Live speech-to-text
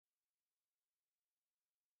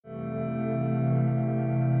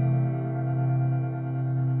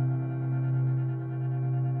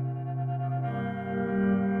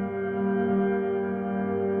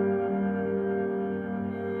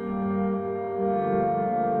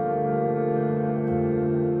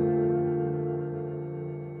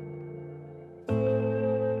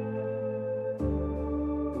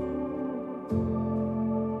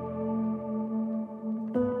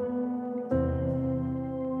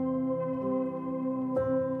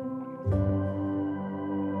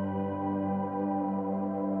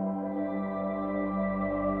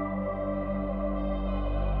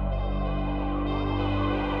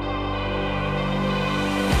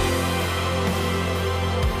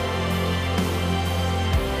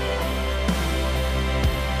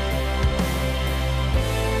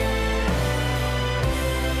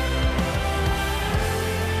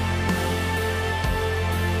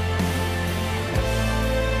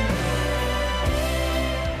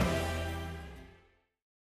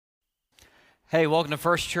Hey, welcome to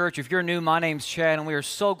First Church. If you're new, my name's Chad, and we are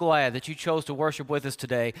so glad that you chose to worship with us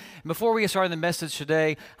today. And before we get started the message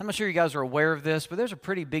today, I'm not sure you guys are aware of this, but there's a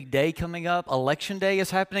pretty big day coming up. Election Day is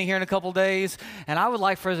happening here in a couple days, and I would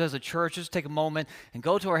like for us as a church just to take a moment and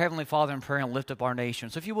go to our Heavenly Father in prayer and lift up our nation.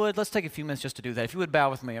 So if you would, let's take a few minutes just to do that. If you would bow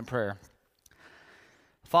with me in prayer.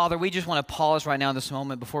 Father, we just want to pause right now in this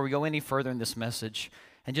moment before we go any further in this message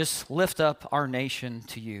and just lift up our nation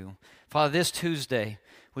to you. Father, this Tuesday,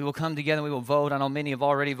 we will come together and we will vote. I know many have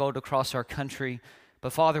already voted across our country.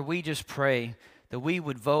 But Father, we just pray that we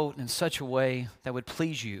would vote in such a way that would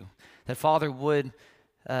please you. That Father,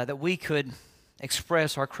 that we could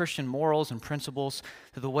express our Christian morals and principles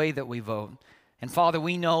through the way that we vote. And Father,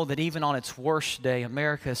 we know that even on its worst day,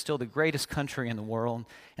 America is still the greatest country in the world.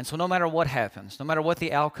 And so no matter what happens, no matter what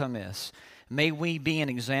the outcome is, may we be an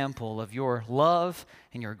example of your love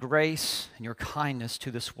and your grace and your kindness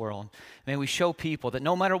to this world. May we show people that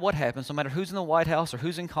no matter what happens, no matter who's in the White House or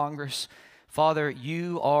who's in Congress, Father,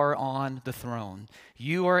 you are on the throne.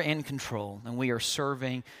 You are in control, and we are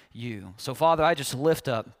serving you. So, Father, I just lift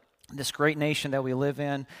up this great nation that we live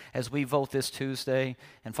in as we vote this Tuesday.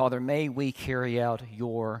 And, Father, may we carry out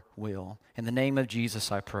your will. In the name of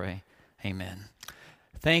Jesus, I pray. Amen.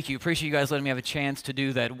 Thank you. Appreciate you guys letting me have a chance to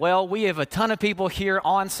do that. Well, we have a ton of people here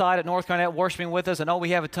on site at North Carolina worshiping with us. I know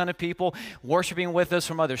we have a ton of people worshiping with us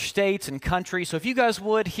from other states and countries. So if you guys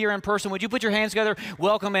would, here in person, would you put your hands together?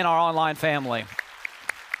 Welcome in our online family.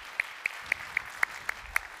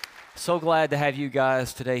 So glad to have you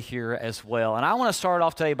guys today here as well. And I want to start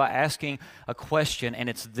off today by asking a question, and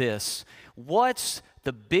it's this. What's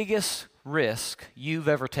the biggest risk you've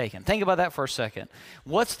ever taken? Think about that for a second.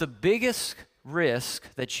 What's the biggest risk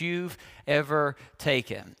that you've ever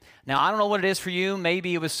taken? Now, I don't know what it is for you.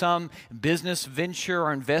 Maybe it was some business venture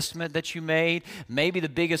or investment that you made. Maybe the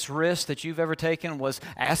biggest risk that you've ever taken was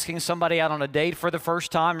asking somebody out on a date for the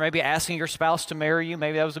first time, maybe asking your spouse to marry you.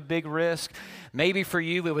 Maybe that was a big risk. Maybe for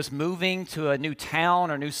you it was moving to a new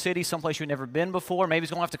town or new city, someplace you've never been before. Maybe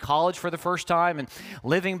it's going off to college for the first time and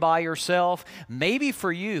living by yourself. Maybe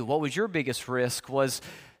for you, what was your biggest risk was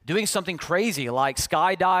doing something crazy like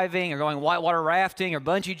skydiving or going whitewater rafting or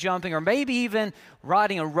bungee jumping, or maybe even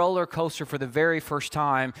riding a roller coaster for the very first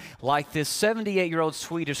time like this 78-year-old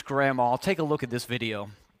Swedish grandma. Take a look at this video.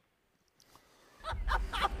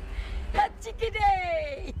 Jag tycker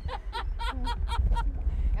det!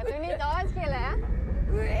 Jag tror ni inte har en kille.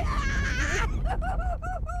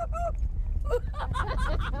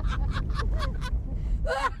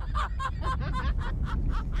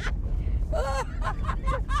 Oh,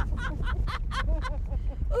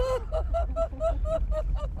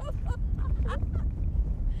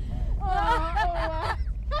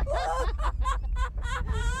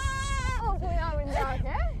 får jag använda det?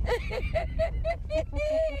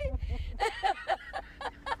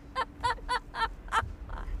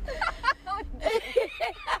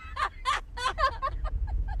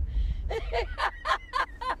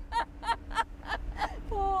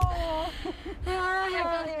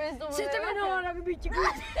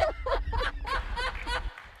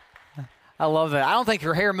 I love that. I don't think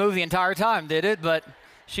her hair moved the entire time, did it? But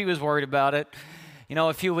she was worried about it. You know,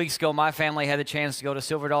 a few weeks ago, my family had the chance to go to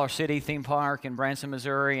Silver Dollar City theme park in Branson,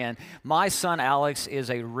 Missouri, and my son Alex is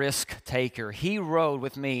a risk taker. He rode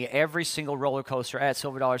with me every single roller coaster at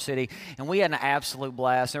Silver Dollar City, and we had an absolute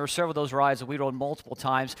blast. There were several of those rides that we rode multiple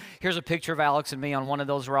times. Here's a picture of Alex and me on one of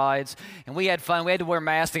those rides, and we had fun. We had to wear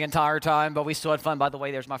masks the entire time, but we still had fun. By the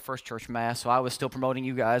way, there's my first church mask, so I was still promoting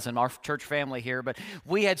you guys and our church family here, but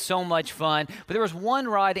we had so much fun. But there was one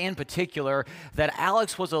ride in particular that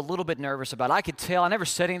Alex was a little bit nervous about. I could tell. I never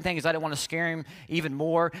said anything because I didn't want to scare him even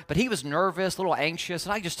more, but he was nervous, a little anxious,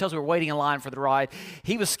 and I could just tell as we were waiting in line for the ride,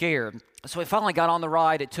 he was scared. So we finally got on the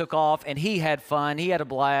ride, it took off, and he had fun, he had a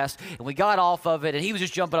blast, and we got off of it, and he was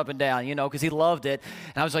just jumping up and down, you know, because he loved it.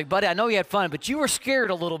 And I was like, buddy, I know you had fun, but you were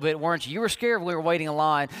scared a little bit, weren't you? You were scared when we were waiting in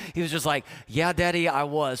line. He was just like, yeah, Daddy, I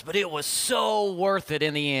was, but it was so worth it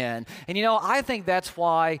in the end. And you know, I think that's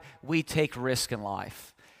why we take risk in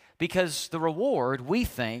life, because the reward, we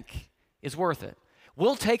think, is worth it.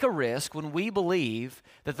 We'll take a risk when we believe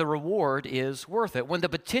that the reward is worth it. When the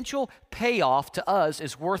potential payoff to us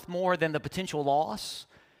is worth more than the potential loss,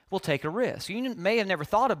 we'll take a risk. You may have never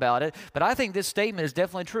thought about it, but I think this statement is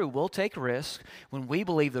definitely true. We'll take a risk when we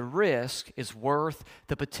believe the risk is worth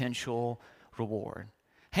the potential reward.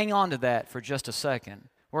 Hang on to that for just a second.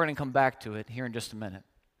 We're going to come back to it here in just a minute.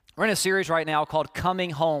 We're in a series right now called Coming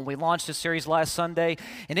Home. We launched this series last Sunday,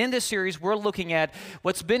 and in this series, we're looking at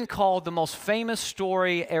what's been called the most famous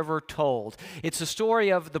story ever told. It's the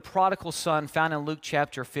story of the prodigal son found in Luke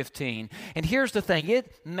chapter 15. And here's the thing,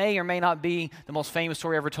 it may or may not be the most famous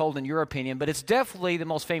story ever told in your opinion, but it's definitely the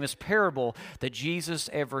most famous parable that Jesus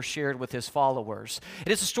ever shared with his followers.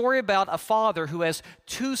 It is a story about a father who has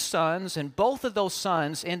two sons, and both of those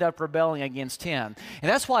sons end up rebelling against him.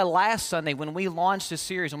 And that's why last Sunday, when we launched this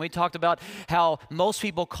series, and we talked about how most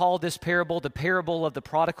people call this parable the parable of the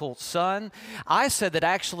prodigal son, I said that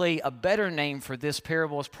actually a better name for this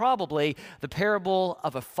parable is probably the parable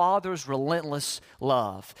of a father's relentless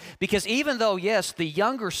love. Because even though, yes, the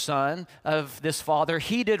younger son of this father,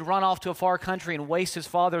 he did run off to a far country and waste his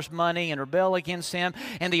father's money and rebel against him,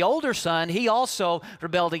 and the older son, he also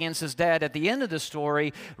rebelled against his dad. At the end of the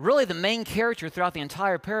story, really the main character throughout the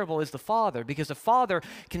entire parable is the father, because the father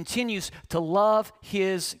continues to love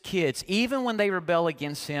his kids, even when they rebel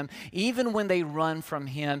against him, even when they run from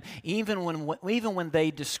him, even when they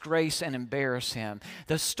disgrace and embarrass him.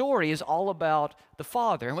 The story is all about the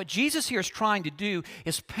Father. And what Jesus here is trying to do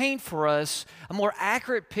is paint for us a more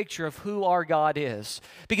accurate picture of who our God is.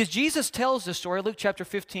 Because Jesus tells this story, Luke chapter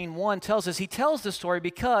 15:1 tells us, he tells this story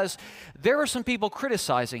because there are some people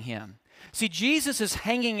criticizing him. See, Jesus is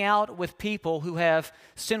hanging out with people who have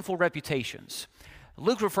sinful reputations.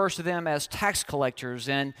 Luke refers to them as tax collectors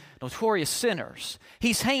and notorious sinners.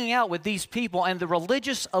 He's hanging out with these people, and the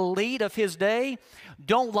religious elite of his day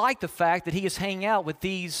don't like the fact that he is hanging out with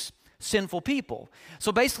these sinful people.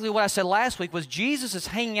 So basically what I said last week was Jesus is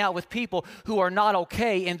hanging out with people who are not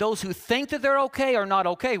okay, and those who think that they're okay are not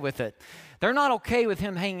okay with it. They're not okay with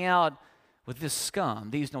him hanging out with this scum,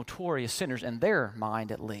 these notorious sinners, in their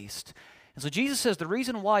mind at least. And so Jesus says the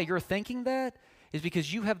reason why you're thinking that is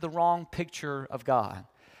because you have the wrong picture of God.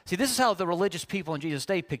 See, this is how the religious people in Jesus'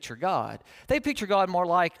 day picture God. They picture God more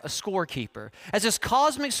like a scorekeeper, as this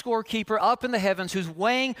cosmic scorekeeper up in the heavens who's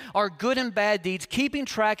weighing our good and bad deeds, keeping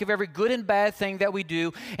track of every good and bad thing that we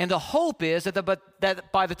do, and the hope is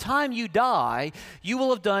that by the time you die, you will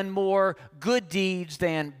have done more good deeds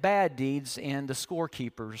than bad deeds in the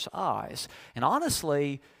scorekeeper's eyes. And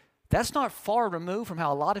honestly, that's not far removed from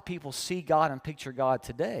how a lot of people see God and picture God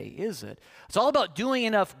today, is it? It's all about doing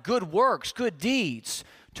enough good works, good deeds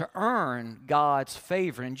to earn God's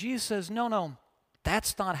favor. And Jesus says, no,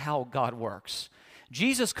 that's not how God works.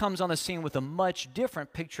 Jesus comes on the scene with a much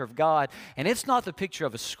different picture of God, and it's not the picture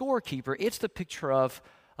of a scorekeeper, it's the picture of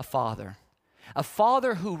a father. A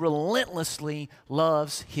father who relentlessly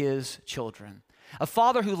loves his children. A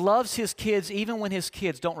father who loves his kids even when his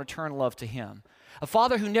kids don't return love to him. A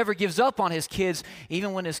father who never gives up on his kids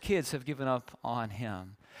even when his kids have given up on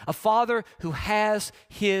him. A father who has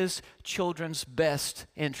his children's best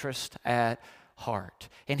interest at heart.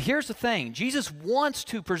 And here's the thing, Jesus wants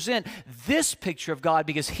to present this picture of God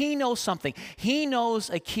because he knows something. He knows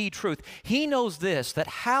a key truth. He knows this, that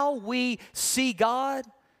how we see God,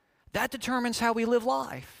 that determines how we live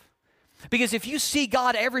life. Because if you see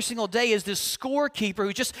God every single day as this scorekeeper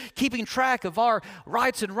who's just keeping track of our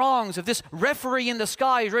rights and wrongs, of this referee in the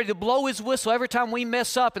sky who's ready to blow his whistle every time we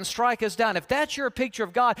mess up and strike us down, if that's your picture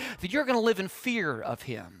of God, then you're going to live in fear of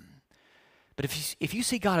him. But if you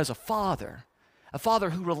see God as a father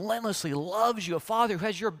who relentlessly loves you, a father who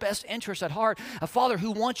has your best interest at heart, a father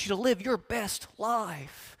who wants you to live your best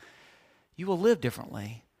life, you will live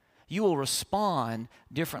differently. You will respond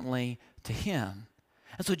differently to him.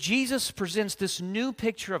 And so Jesus presents this new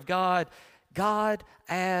picture of God, God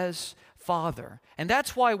as Father. And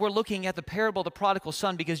that's why we're looking at the parable of the prodigal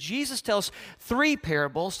son, because Jesus tells three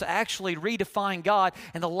parables to actually redefine God.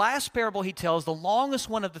 And the last parable he tells, the longest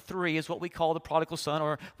one of the three, is what we call the prodigal son,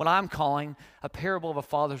 or what I'm calling a parable of a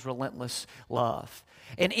father's relentless love.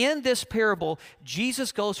 And in this parable,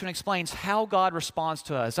 Jesus goes through and explains how God responds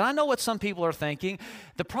to us. And I know what some people are thinking.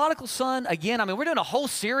 The prodigal son, again, we're doing a whole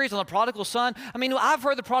series on the prodigal son. I've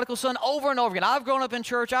heard the prodigal son over and over again. I've grown up in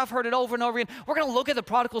church. I've heard it over and over again. We're going to look at the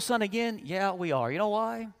prodigal son again? Yeah, we are. You know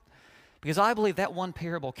why? Because I believe that one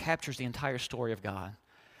parable captures the entire story of God.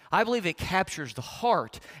 I believe it captures the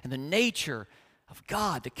heart and the nature of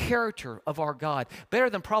God, the character of our God, better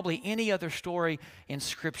than probably any other story in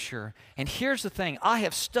Scripture. And here's the thing, I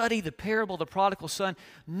have studied the parable of the prodigal son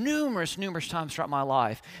numerous times throughout my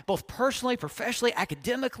life, both personally, professionally,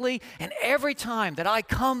 academically, and every time that I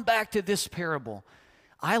come back to this parable,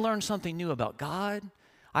 I learn something new about God,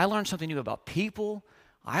 I learn something new about people,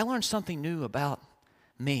 I learned something new about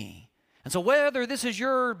me. And so whether this is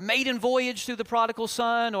your maiden voyage through the prodigal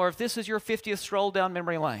son, or if this is your 50th stroll down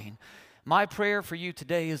memory lane, my prayer for you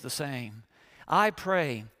today is the same. I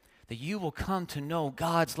pray that you will come to know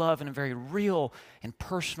God's love in a very real and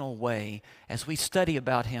personal way as we study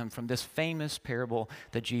about him from this famous parable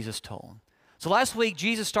that Jesus told. So last week,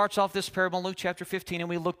 Jesus starts off this parable in Luke chapter 15, and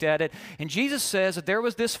we looked at it. And Jesus says that there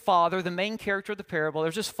was this father, the main character of the parable,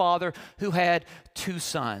 there's this father who had 2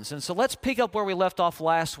 sons. And so let's pick up where we left off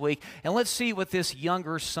last week, and let's see what this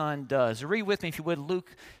younger son does. Read with me, if you would,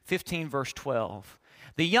 Luke 15, verse 12.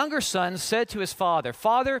 The younger son said to his father,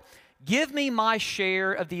 "Father, give me my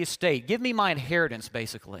share of the estate. Give me my inheritance,"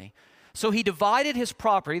 basically. So he divided his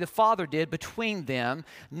property, the father did, between them.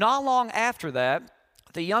 Not long after that,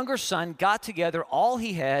 the younger son got together all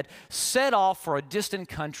he had, set off for a distant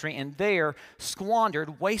country, and there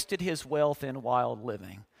squandered, wasted his wealth in wild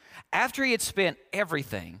living. After he had spent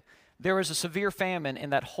everything, there was a severe famine in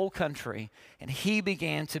that whole country, and he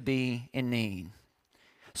began to be in need.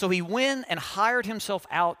 So he went and hired himself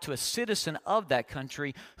out to a citizen of that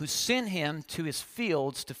country who sent him to his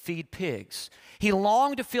fields to feed pigs. He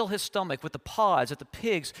longed to fill his stomach with the pods that the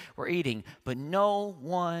pigs were eating, but no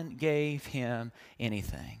one gave him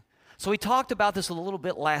anything. So we talked about this a little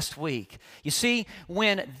bit last week. You see,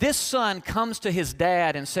 when this son comes to his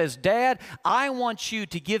dad and says, "Dad, I want you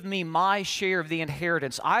to give me my share of the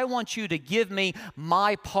inheritance. I want you to give me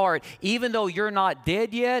my part, even though you're not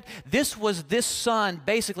dead yet." This was this son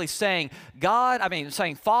basically saying,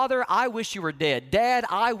 "Father, I wish you were dead. Dad,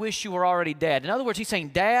 I wish you were already dead." In other words, he's saying,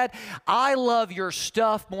 "Dad, I love your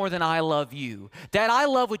stuff more than I love you. Dad, I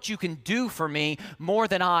love what you can do for me more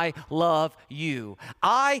than I love you.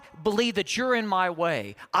 I believe that you're in my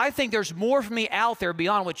way. I think there's more for me out there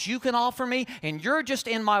beyond what you can offer me, and you're just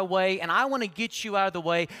in my way, and I want to get you out of the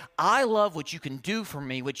way. I love what you can do for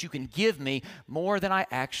me, what you can give me, more than I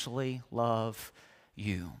actually love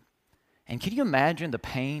you." And can you imagine the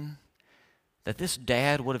pain that this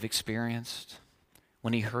dad would have experienced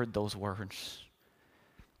when he heard those words?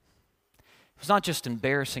 It was not just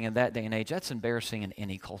embarrassing in that day and age, that's embarrassing in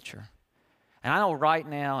any culture. And I know right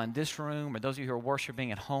now in this room, or those of you who are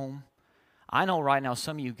worshiping at home, I know right now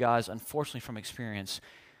some of you guys, unfortunately from experience,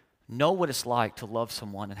 know what it's like to love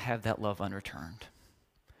someone and have that love unreturned.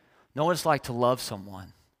 Know what it's like to love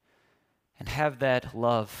someone and have that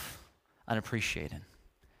love unappreciated.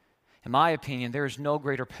 In my opinion, there is no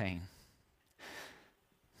greater pain.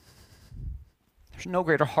 There's no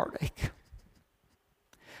greater heartache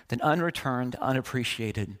than unreturned,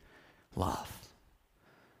 unappreciated love.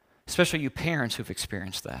 Especially you parents who've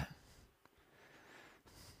experienced that.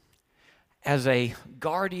 As a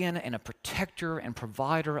guardian and a protector and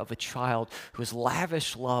provider of a child who has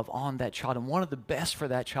lavished love on that child and wanted the best for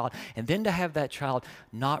that child, and then to have that child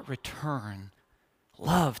not return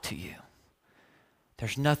love to you,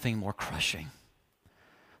 there's nothing more crushing.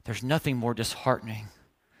 There's nothing more disheartening.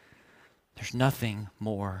 There's nothing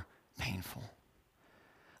more painful.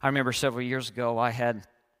 I remember several years ago I had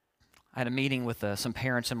a meeting with some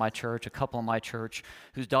parents in my church, a couple in my church,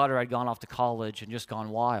 whose daughter had gone off to college and just gone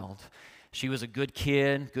wild. She was a good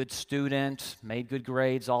kid, good student, made good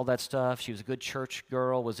grades, all that stuff. She was a good church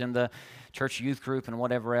girl, was in the church youth group and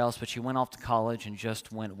whatever else, but she went off to college and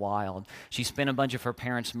just went wild. She spent a bunch of her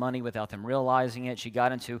parents' money without them realizing it. She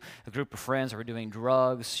got into a group of friends that were doing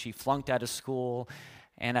drugs. She flunked out of school.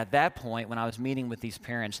 And at that point, when I was meeting with these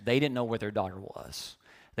parents, they didn't know where their daughter was.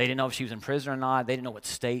 They didn't know if she was in prison or not. They didn't know what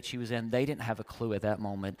state she was in. They didn't have a clue at that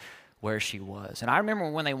moment where she was. And I remember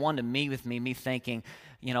when they wanted to meet with me thinking,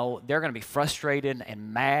 you know, they're going to be frustrated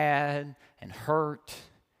and mad and hurt.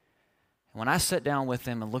 And when I sat down with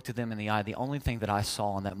them and looked at them in the eye, the only thing that I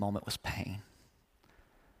saw in that moment was pain.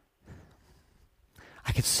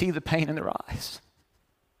 I could see the pain in their eyes.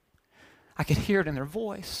 I could hear it in their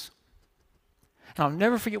voice. And I'll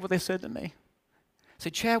never forget what they said to me. Say,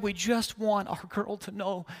 "Chad, we just want our girl to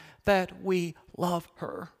know that we love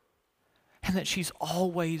her and that she's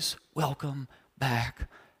always welcome back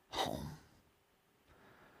home."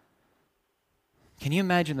 Can you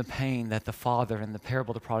imagine the pain that the father in the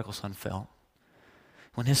parable of the prodigal son felt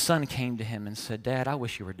when his son came to him and said, "Dad, I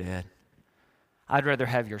wish you were dead. I'd rather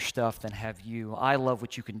have your stuff than have you. I love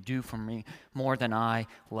what you can do for me more than I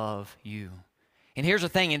love you." And here's the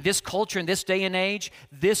thing, in this culture, in this day and age,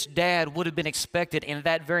 this dad would have been expected in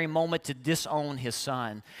that very moment to disown his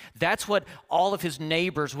son. That's what all of his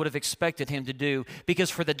neighbors would have expected him to do, because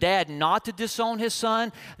for the dad not to disown his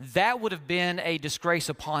son, that would have been a disgrace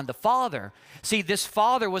upon the father. See, this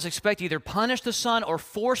father was expected to either punish the son or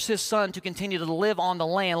force his son to continue to live on the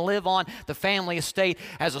land, live on the family estate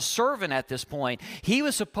as a servant at this point. He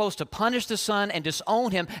was supposed to punish the son and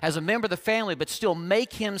disown him as a member of the family, but still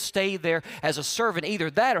make him stay there as a servant servant, either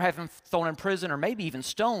that or have him thrown in prison or maybe even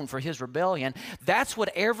stoned for his rebellion. That's what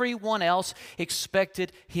everyone else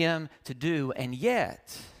expected him to do. And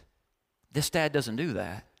yet, this dad doesn't do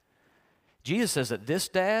that. Jesus says that this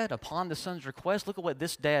dad, upon the son's request, look at what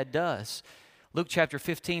this dad does. Luke chapter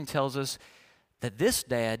 15 tells us that this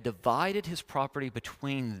dad divided his property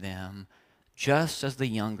between them just as the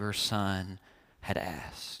younger son had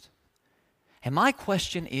asked. And my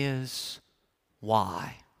question is,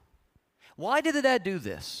 why? Why did the dad do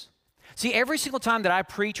this? See, every single time that I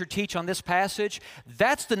preach or teach on this passage,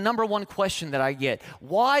 that's the number one question that I get.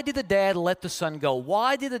 Why did the dad let the son go?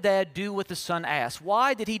 Why did the dad do what the son asked?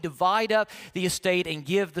 Why did he divide up the estate and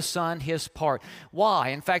give the son his part? Why?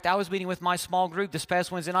 In fact, I was meeting with my small group this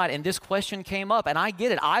past Wednesday night, and this question came up, and I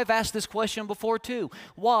get it. I've asked this question before too.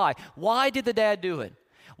 Why? Why did the dad do it?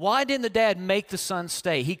 Why didn't the dad make the son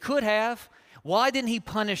stay? He could have. Why didn't he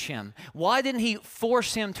punish him? Why didn't he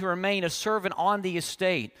force him to remain a servant on the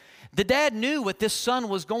estate? The dad knew what this son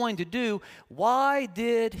was going to do. Why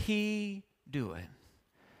did he do it?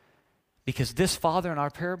 Because this father in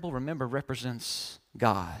our parable, remember, represents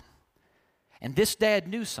God. And this dad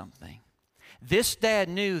knew something. This dad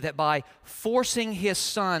knew that by forcing his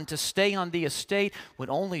son to stay on the estate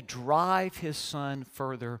would only drive his son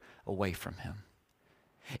further away from him.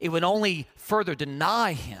 It would only further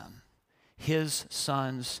deny him his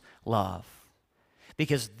son's love.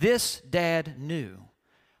 Because this dad knew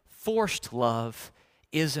forced love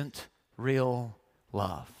isn't real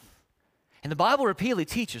love. And the Bible repeatedly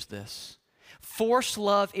teaches this. Forced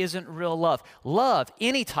love isn't real love. Love,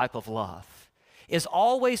 any type of love, is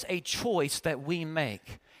always a choice that we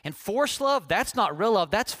make. And forced love, that's not real love,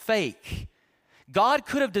 that's fake. God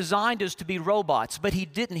could have designed us to be robots, but He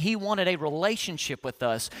didn't. He wanted a relationship with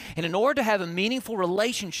us. And in order to have a meaningful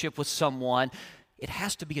relationship with someone, it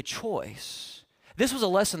has to be a choice. This was a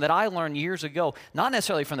lesson that I learned years ago, not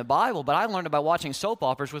necessarily from the Bible, but I learned about watching soap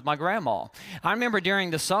operas with my grandma. I remember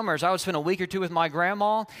during the summers, I would spend a week or two with my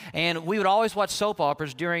grandma, and we would always watch soap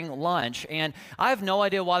operas during lunch. And I have no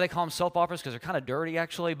idea why they call them soap operas, because they're kind of dirty,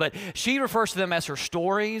 actually, but she refers to them as her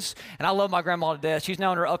stories, and I love my grandma to death. She's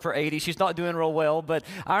now in her upper 80s. She's not doing real well, but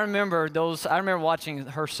I remember watching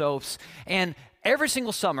her soaps, and every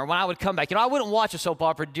single summer when I would come back, I wouldn't watch a soap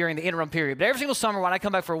opera during the interim period, but every single summer when I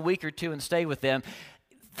come back for a week or two and stay with them,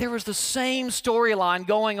 there was the same storyline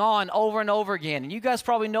going on over and over again. And you guys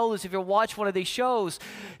probably know this if you watch one of these shows.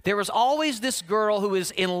 There was always this girl who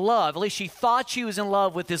was in love. At least she thought she was in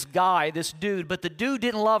love with this guy, this dude, but the dude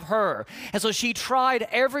didn't love her. And so she tried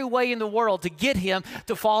every way in the world to get him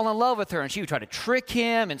to fall in love with her. And she would try to trick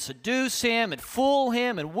him and seduce him and fool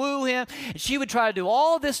him and woo him. And she would try to do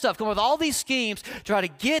all this stuff, come up with all these schemes to try to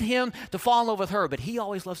get him to fall in love with her. But he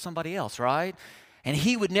always loved somebody else, right? And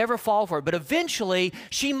he would never fall for it. But eventually,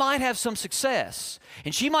 she might have some success.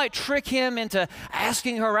 And she might trick him into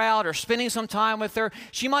asking her out or spending some time with her.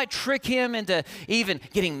 She might trick him into even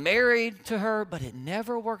getting married to her. But it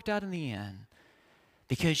never worked out in the end.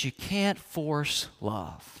 Because you can't force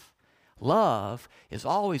love. Love is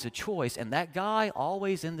always a choice. And that guy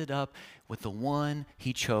always ended up with the one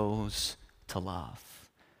he chose to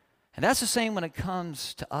love. And that's the same when it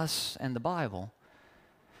comes to us and the Bible.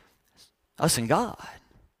 Us and God.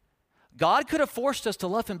 God could have forced us to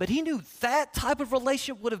love Him, but He knew that type of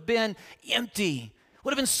relationship would have been empty,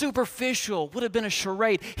 would have been superficial, would have been a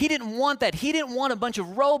charade. He didn't want that. He didn't want a bunch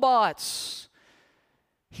of robots.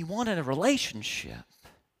 He wanted a relationship.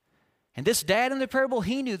 And this dad in the parable,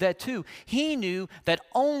 he knew that too. He knew that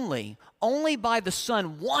only by the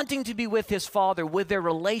son wanting to be with his father would their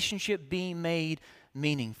relationship be made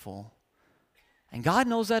meaningful. And God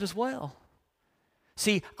knows that as well.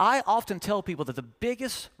 See, I often tell people that the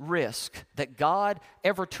biggest risk that God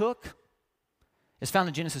ever took is found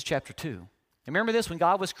in Genesis chapter 2. Remember this, when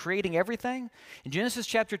God was creating everything? In Genesis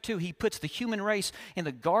chapter 2, He puts the human race in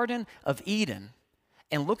the Garden of Eden.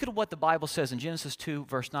 And look at what the Bible says in Genesis 2,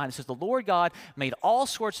 verse 9. It says, the Lord God made all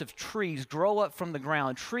sorts of trees grow up from the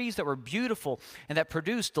ground, trees that were beautiful and that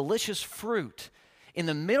produced delicious fruit. In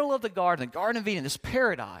the middle of the Garden of Eden, this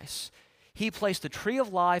paradise, He placed the tree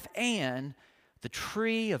of life and the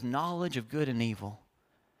tree of knowledge of good and evil.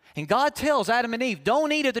 And God tells Adam and Eve,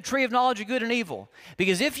 don't eat of the tree of knowledge of good and evil.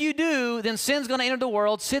 Because if you do, then sin's going to enter the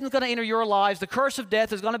world. Sin's going to enter your lives. The curse of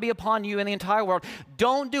death is going to be upon you and the entire world.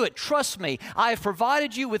 Don't do it. Trust me. I have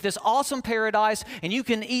provided you with this awesome paradise, and you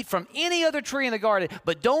can eat from any other tree in the garden.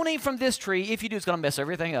 But don't eat from this tree. If you do, it's going to mess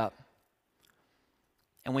everything up.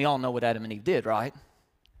 And we all know what Adam and Eve did, right?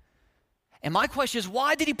 And my question is,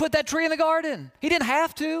 why did He put that tree in the garden? He didn't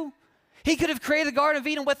have to. He could have created the Garden of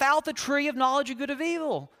Eden without the tree of knowledge of good and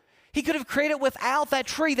evil. He could have created it without that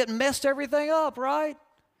tree that messed everything up, right?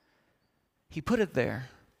 He put it there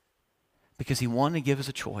because he wanted to give us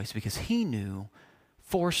a choice, because he knew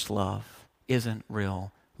forced love isn't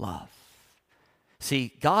real love.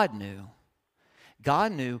 See, God knew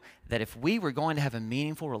that if we were going to have a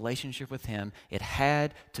meaningful relationship with him, it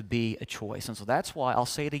had to be a choice. And so that's why, I'll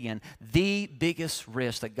say it again, the biggest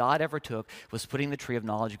risk that God ever took was putting the tree of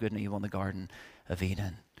knowledge of good and evil in the Garden of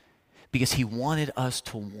Eden. Because he wanted us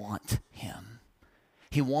to want him.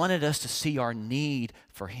 He wanted us to see our need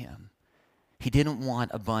for him. He didn't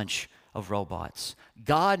want a bunch of robots.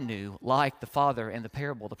 God knew, like the father in the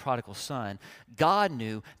parable of the prodigal son, God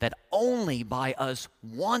knew that only by us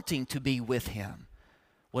wanting to be with him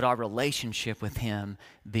would our relationship with him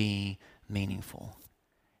be meaningful.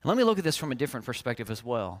 And let me look at this from a different perspective as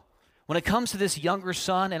well. When it comes to this younger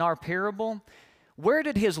son in our parable, where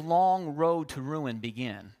did his long road to ruin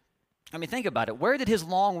begin? I mean, think about it. Where did his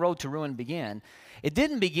long road to ruin begin? It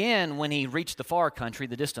didn't begin when he reached the far country,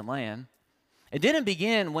 the distant land. It didn't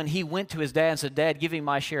begin when he went to his dad and said, "Dad, give me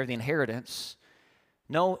my share of the inheritance."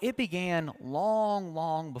 No, it began long,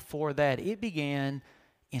 long before that. It began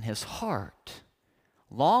in his heart,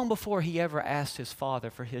 long before he ever asked his father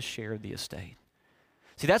for his share of the estate.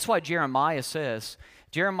 See, that's why Jeremiah says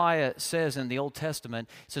in the Old Testament,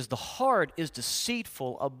 it says, "The heart is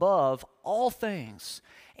deceitful above all things,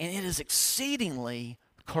 and it is exceedingly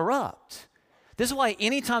corrupt." This is why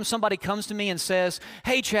anytime somebody comes to me and says,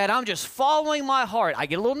 "Hey, Chad, I'm just following my heart," I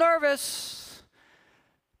get a little nervous,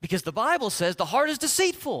 because the Bible says the heart is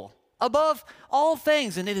deceitful above all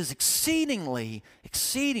things, and it is exceedingly,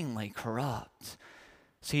 exceedingly corrupt.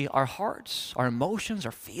 See, our hearts, our emotions,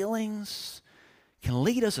 our feelings can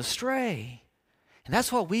lead us astray. And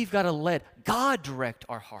that's why we've got to let God direct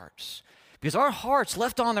our hearts. Because our hearts,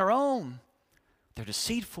 left on their own, they're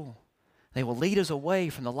deceitful. They will lead us away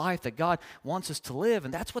from the life that God wants us to live.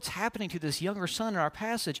 And that's what's happening to this younger son in our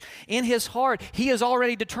passage. In his heart, he has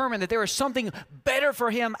already determined that there is something better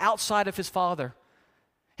for him outside of his father.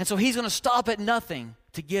 And so he's going to stop at nothing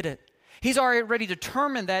to get it. He's already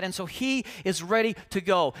determined that, and so he is ready to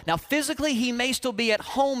go. Now, physically, he may still be at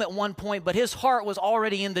home at one point, but his heart was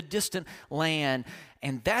already in the distant land.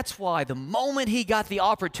 And that's why the moment he got the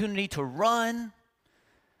opportunity to run,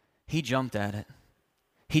 he jumped at it.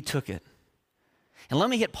 He took it. And let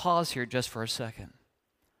me hit pause here just for a second.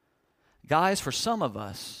 Guys, for some of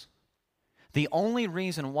us, the only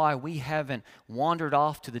reason why we haven't wandered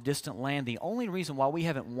off to the distant land, the only reason why we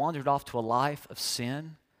haven't wandered off to a life of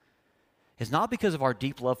sin, is not because of our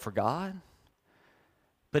deep love for God,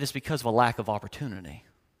 but it's because of a lack of opportunity.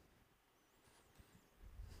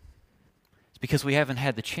 It's because we haven't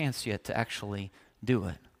had the chance yet to actually do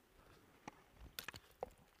it.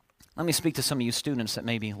 Let me speak to some of you students that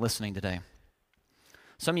may be listening today.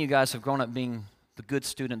 Some of you guys have grown up being the good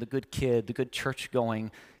student, the good kid, the good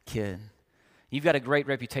church-going kid. You've got a great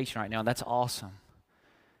reputation right now, and that's awesome.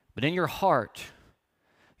 But in your heart,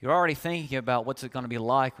 you're already thinking about what's it going to be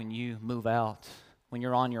like when you move out, when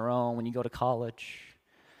you're on your own, when you go to college.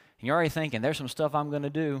 And you're already thinking, there's some stuff I'm going to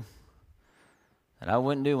do that I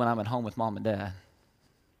wouldn't do when I'm at home with mom and dad.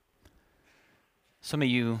 Some of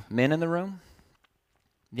you men in the room,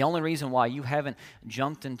 the only reason why you haven't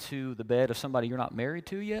jumped into the bed of somebody you're not married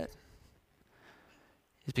to yet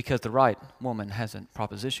is because the right woman hasn't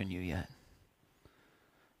propositioned you yet.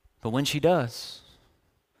 But when she does,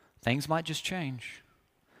 things might just change.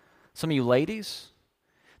 Some of you ladies,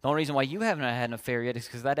 the only reason why you haven't had an affair yet is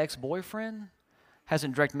because that ex-boyfriend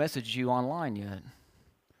hasn't direct messaged you online yet.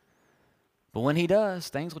 But when he does,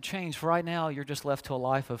 things will change. For right now, you're just left to a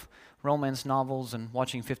life of romance novels and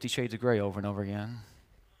watching 50 Shades of Grey over and over again.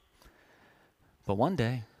 But one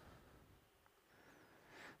day,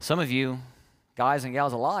 some of you, guys and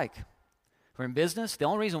gals alike, who are in business, the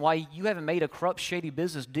only reason why you haven't made a corrupt, shady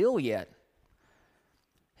business deal yet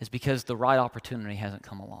is because the right opportunity hasn't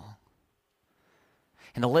come along.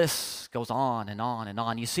 And the list goes on and on and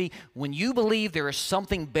on. You see, when you believe there is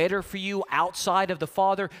something better for you outside of the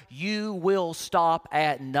Father, you will stop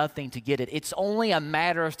at nothing to get it. It's only a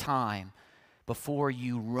matter of time before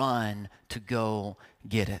you run to go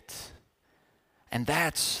get it. And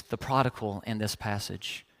that's the prodigal in this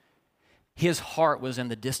passage. His heart was in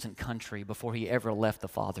the distant country before he ever left the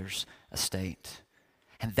father's estate.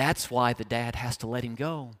 And that's why the dad has to let him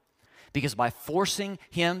go. Because by forcing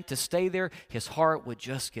him to stay there, his heart would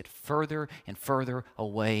just get further and further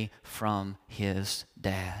away from his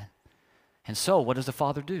dad. And so what does the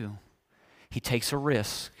father do? He takes a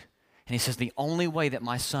risk. And he says, the only way that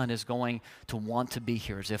my son is going to want to be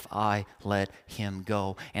here is if I let him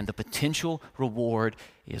go. And the potential reward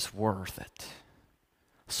is worth it.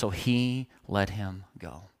 So he let him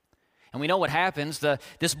go. And we know what happens.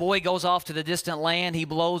 This boy goes off to the distant land. He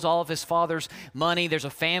blows all of his father's money. There's a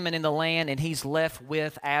famine in the land, and he's left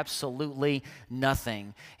with absolutely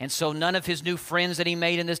nothing. And so none of his new friends that he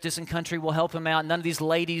made in this distant country will help him out. None of these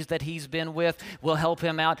ladies that he's been with will help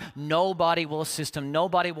him out. Nobody will assist him.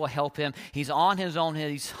 Nobody will help him. He's on his own.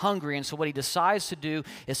 He's hungry. And so what he decides to do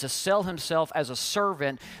is to sell himself as a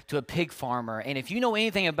servant to a pig farmer. And if you know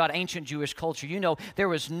anything about ancient Jewish culture, you know there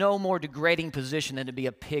was no more degrading position than to be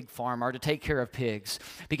a pig farmer, or to take care of pigs,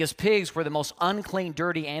 because pigs were the most unclean,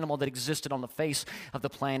 dirty animal that existed on the face of the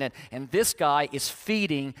planet. And this guy is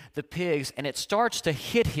feeding the pigs, and it starts to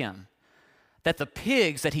hit him that the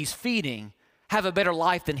pigs that he's feeding have a better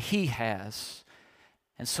life than he has.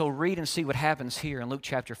 And so read and see what happens here in Luke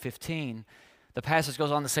chapter 15. The passage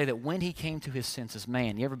goes on to say that when he came to his senses,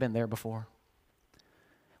 man, you ever been there before?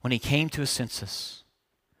 When he came to his senses,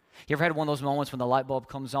 you ever had one of those moments when the light bulb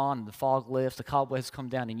comes on and the fog lifts, the cobwebs come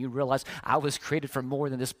down, and you realize I was created for more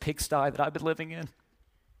than this pigsty that I've been living in?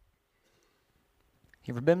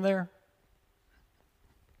 You ever been there?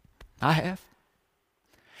 I have.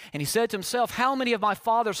 And he said to himself, how many of my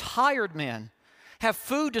father's hired men have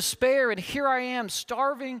food to spare, and here I am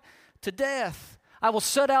starving to death? I will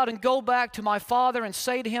set out and go back to my father and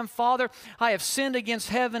say to him, Father, I have sinned against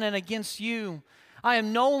heaven and against you. I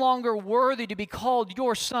am no longer worthy to be called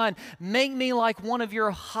your son. Make me like one of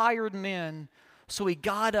your hired men. So he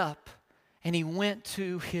got up and he went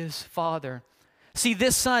to his father. See,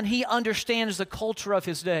 this son, he understands the culture of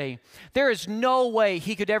his day. There is no way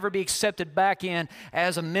he could ever be accepted back in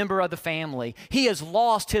as a member of the family. He has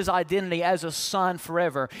lost his identity as a son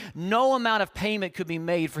forever. No amount of payment could be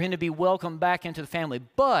made for him to be welcomed back into the family.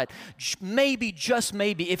 But maybe, just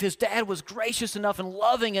maybe, if his dad was gracious enough and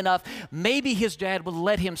loving enough, maybe his dad would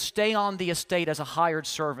let him stay on the estate as a hired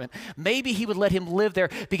servant. Maybe he would let him live there,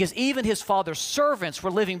 because even his father's servants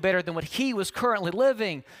were living better than what he was currently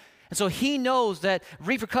living. And so he knows that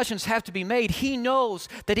repercussions have to be made. He knows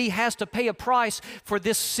that he has to pay a price for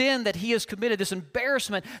this sin that he has committed, this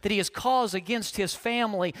embarrassment that he has caused against his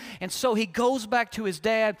family. And so he goes back to his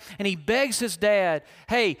dad and he begs his dad,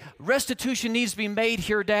 hey, restitution needs to be made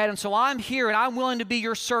here, Dad. And so I'm here and I'm willing to be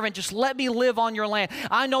your servant. Just let me live on your land.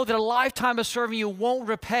 I know that a lifetime of serving you won't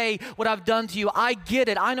repay what I've done to you. I get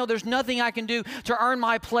it. I know there's nothing I can do to earn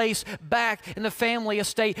my place back in the family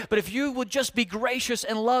estate. But if you would just be gracious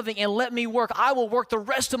and loving and let me work, I will work the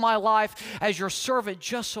rest of my life as your servant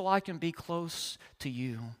just so I can be close to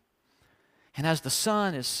you. And as the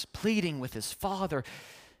son is pleading with his father,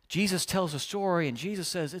 Jesus tells a story, and Jesus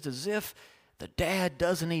says it's as if the dad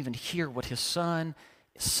doesn't even hear what his son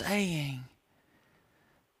is saying.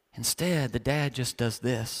 Instead, the dad just does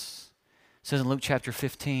this. It says in Luke chapter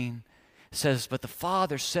 15, it says, but the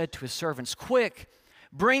father said to his servants, quick,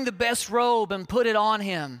 bring the best robe and put it on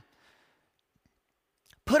him.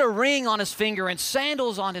 Put a ring on his finger and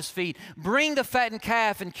sandals on his feet. Bring the fattened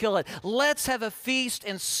calf and kill it. Let's have a feast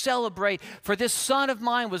and celebrate. For this son of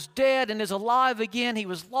mine was dead and is alive again. He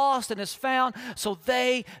was lost and is found. So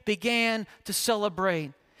they began to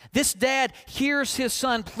celebrate. This dad hears his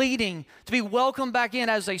son pleading to be welcomed back in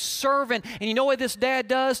as a servant. And you know what this dad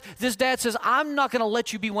does? This dad says, I'm not going to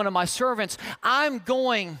let you be one of my servants. I'm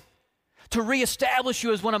going to reestablish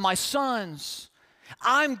you as one of my sons.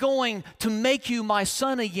 I'm going to make you my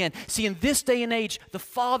son again. See, in this day and age, the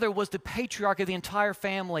father was the patriarch of the entire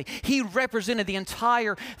family. He represented the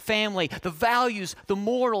entire family, the values, the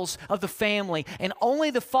morals of the family. And only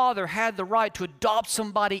the father had the right to adopt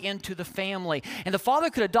somebody into the family. And the father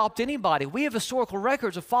could adopt anybody. We have historical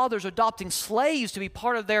records of fathers adopting slaves to be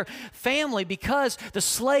part of their family because the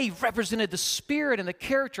slave represented the spirit and the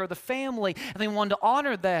character of the family, and they wanted to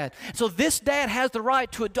honor that. So this dad has the right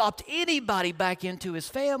to adopt anybody back into his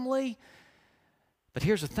family. But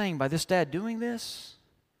here's the thing, by this dad doing this,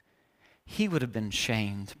 he would have been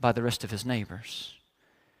shamed by the rest of his neighbors.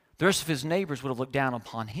 The rest of his neighbors would have looked down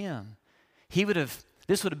upon him.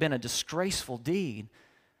 This would have been a disgraceful deed.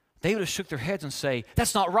 They would have shook their heads and say,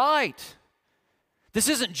 that's not right. This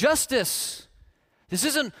isn't justice. This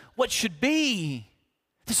isn't what should be.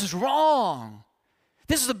 This is wrong.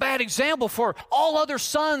 This is a bad example for all other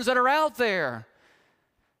sons that are out there.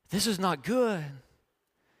 This is not good.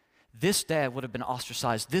 This dad would have been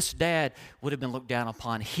ostracized. This dad would have been looked down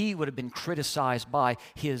upon. He would have been criticized by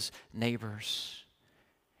his neighbors.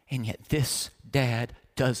 And yet this dad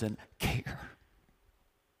doesn't care.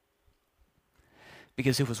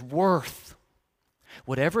 Because it was worth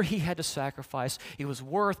whatever he had to sacrifice. It was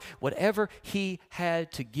worth whatever he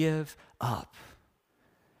had to give up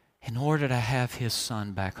in order to have his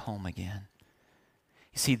son back home again.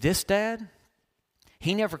 You see, this dad,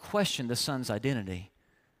 He never questioned the son's identity.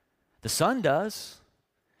 The son does.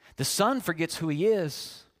 The son forgets who he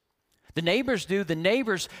is. The neighbors do. The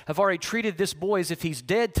neighbors have already treated this boy as if he's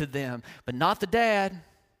dead to them, but not the dad.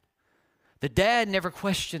 The dad never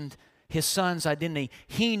questioned his son's identity.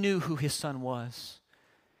 He knew who his son was.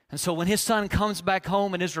 And so when his son comes back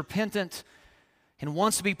home and is repentant and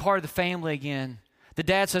wants to be part of the family again, the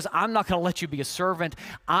dad says, I'm not going to let you be a servant.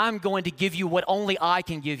 I'm going to give you what only I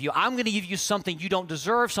can give you. I'm going to give you something you don't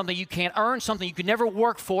deserve, something you can't earn, something you could never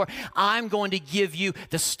work for. I'm going to give you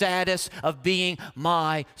the status of being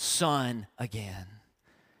my son again.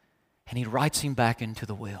 And he writes him back into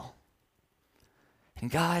the will. And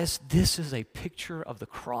guys, this is a picture of the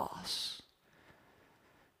cross.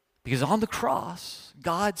 Because on the cross,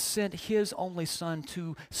 God sent His only Son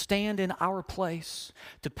to stand in our place,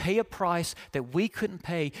 to pay a price that we couldn't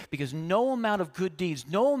pay, because no amount of good deeds,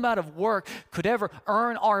 no amount of work could ever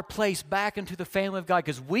earn our place back into the family of God,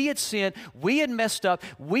 because we had sinned, we had messed up,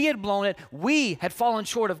 we had blown it, we had fallen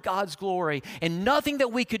short of God's glory, and nothing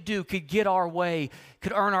that we could do could get our way,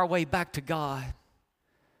 could earn our way back to God.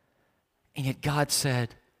 And yet God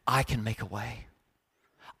said, I can make a way.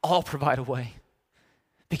 I'll provide a way.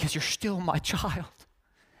 Because you're still my child,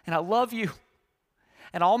 and I love you,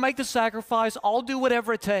 and I'll make the sacrifice, I'll do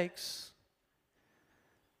whatever it takes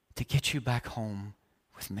to get you back home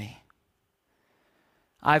with me.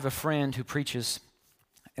 I have a friend who preaches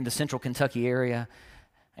in the central Kentucky area,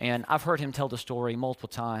 and I've heard him tell the story multiple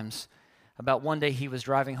times about one day he was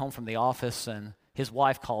driving home from the office, and his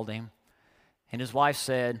wife called him, and his wife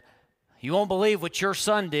said, you won't believe what your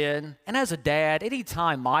son did. And as a dad,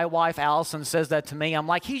 anytime my wife, Allison, says that to me, I'm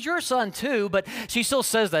like, he's your son too, but she still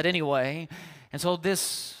says that anyway. And so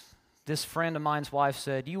this friend of mine's wife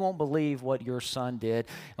said, you won't believe what your son did.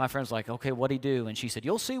 My friend's like, okay, what'd he do? And she said,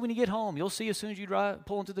 you'll see when you get home. You'll see as soon as you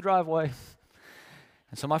pull into the driveway.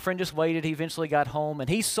 And so my friend just waited. He eventually got home,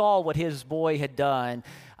 and he saw what his boy had done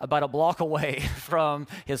about a block away from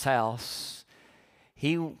his house.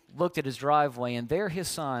 He looked at his driveway, and there his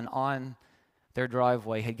son on their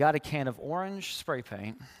driveway had got a can of orange spray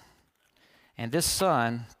paint. And this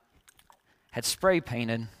son had spray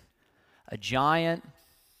painted a giant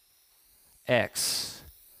X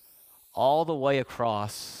all the way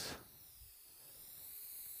across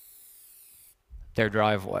their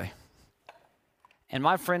driveway. And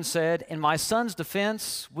my friend said, in my son's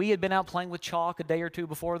defense, we had been out playing with chalk a day or two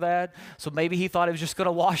before that, so maybe he thought it was just going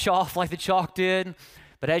to wash off like the chalk did.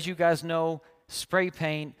 But as you guys know, spray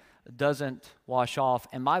paint doesn't wash off.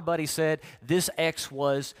 And my buddy said this X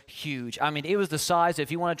was huge. I mean, it was the size, if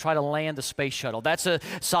you want to try to land the space shuttle, that's the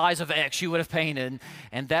size of X you would have painted.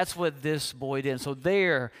 And that's what this boy did. So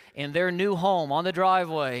there, in their new home on the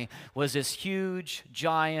driveway, was this huge,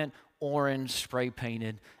 giant, orange spray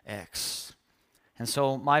painted X. And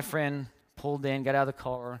so my friend pulled in, got out of the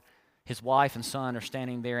car. His wife and son are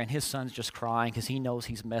standing there, and his son's just crying because he knows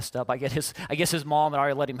he's messed up. I guess his mom had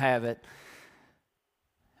already let him have it.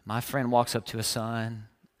 My friend walks up to his son,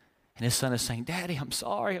 and his son is saying, Daddy, I'm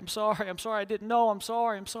sorry, I didn't know, I'm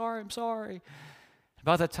sorry.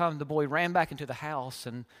 About that time, the boy ran back into the house,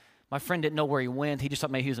 and my friend didn't know where he went. He just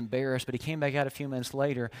thought maybe he was embarrassed, but he came back out a few minutes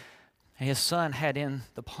later, and his son had in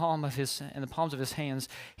the palms of his hands,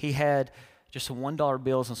 he had just some $1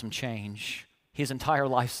 bills and some change, his entire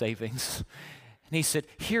life savings. And he said,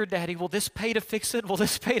 here, Daddy, will this pay to fix it? Will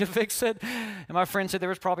this pay to fix it? And my friend said there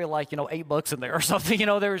was probably like, $8 in there or something.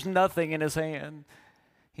 There was nothing in his hand.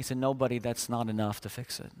 He said, no, buddy, that's not enough to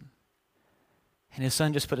fix it. And his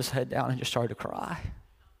son just put his head down and just started to cry.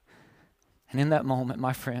 And in that moment,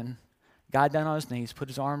 my friend got down on his knees, put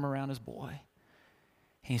his arm around his boy,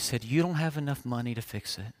 and he said, you don't have enough money to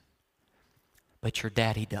fix it, but your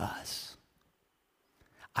daddy does.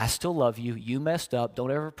 I still love you. You messed up. Don't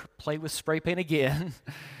ever play with spray paint again.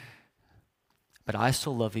 But I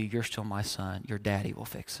still love you. You're still my son. Your daddy will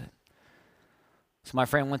fix it. So my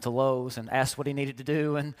friend went to Lowe's and asked what he needed to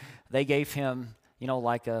do, and they gave him,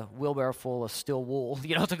 like a wheelbarrow full of steel wool,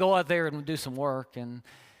 to go out there and do some work. And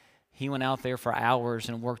he went out there for hours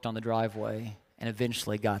and worked on the driveway and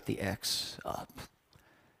eventually got the X up.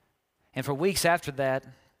 And for weeks after that,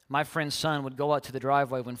 my friend's son would go out to the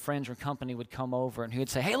driveway when friends or company would come over, and he would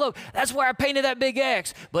say, hey, look, that's where I painted that big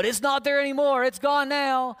X, but it's not there anymore. It's gone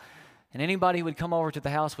now. And anybody who would come over to the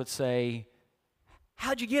house would say,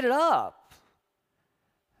 how'd you get it up?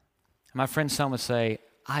 And my friend's son would say,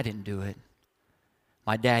 I didn't do it.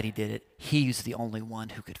 My daddy did it. He's the only one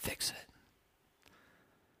who could fix it.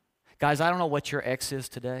 Guys, I don't know what your X is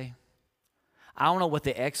today. I don't know what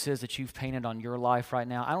the X is that you've painted on your life right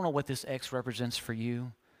now. I don't know what this X represents for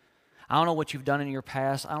you. I don't know what you've done in your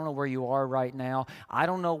past. I don't know where you are right now. I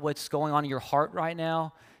don't know what's going on in your heart right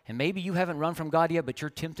now. And maybe you haven't run from God yet, but you're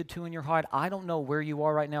tempted to in your heart. I don't know where you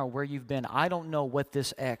are right now or where you've been. I don't know what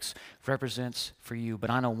this X represents for you, but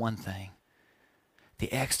I know one thing.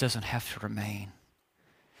 The X doesn't have to remain.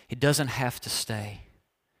 It doesn't have to stay.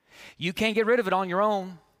 You can't get rid of it on your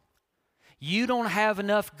own. You don't have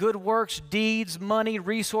enough good works, deeds, money,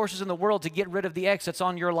 resources in the world to get rid of the X that's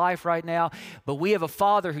on your life right now. But we have a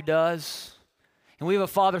Father who does. And we have a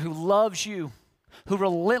Father who loves you, who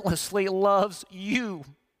relentlessly loves you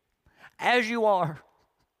as you are.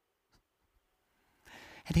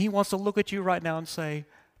 And He wants to look at you right now and say,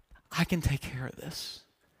 I can take care of this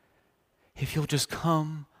if you'll just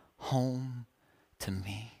come home to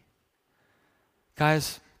me.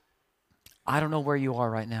 Guys, I don't know where you are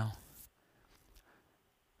right now,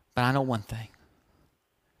 but I know one thing.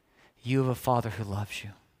 You have a Father who loves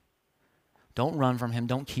you. Don't run from Him.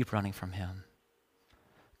 Don't keep running from Him.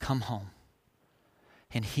 Come home,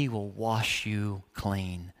 and He will wash you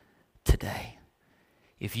clean today.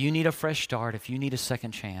 If you need a fresh start, if you need a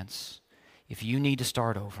second chance, if you need to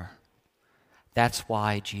start over, that's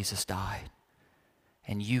why Jesus died.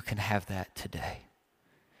 And you can have that today.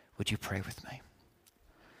 Would you pray with me?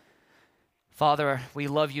 Father, we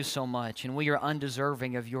love you so much, and we are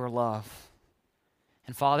undeserving of your love.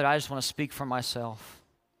 And Father, I just want to speak for myself.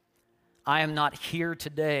 I am not here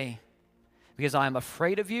today because I am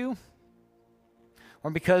afraid of you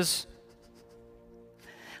or because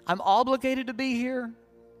I'm obligated to be here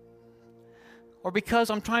or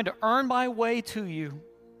because I'm trying to earn my way to you.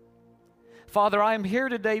 Father, I am here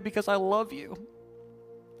today because I love you,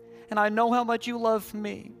 and I know how much you love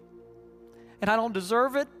me, and I don't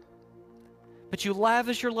deserve it, but you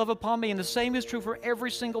lavish your love upon me, and the same is true for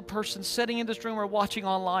every single person sitting in this room or watching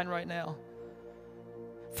online right now.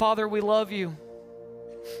 Father, we love you,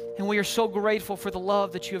 and we are so grateful for the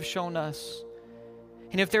love that you have shown us.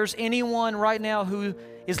 And if there's anyone right now who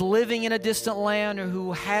is living in a distant land or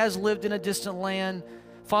who has lived in a distant land,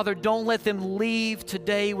 Father, don't let them leave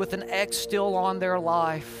today with an X still on their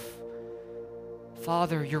life.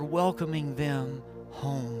 Father, you're welcoming them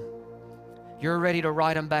home. You're ready to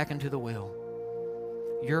write them back into the will.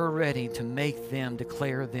 You're ready to make them,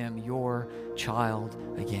 declare them your child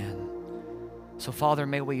again. So, Father,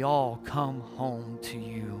 may we all come home to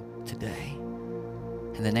you today.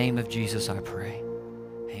 In the name of Jesus, I pray.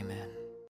 Amen.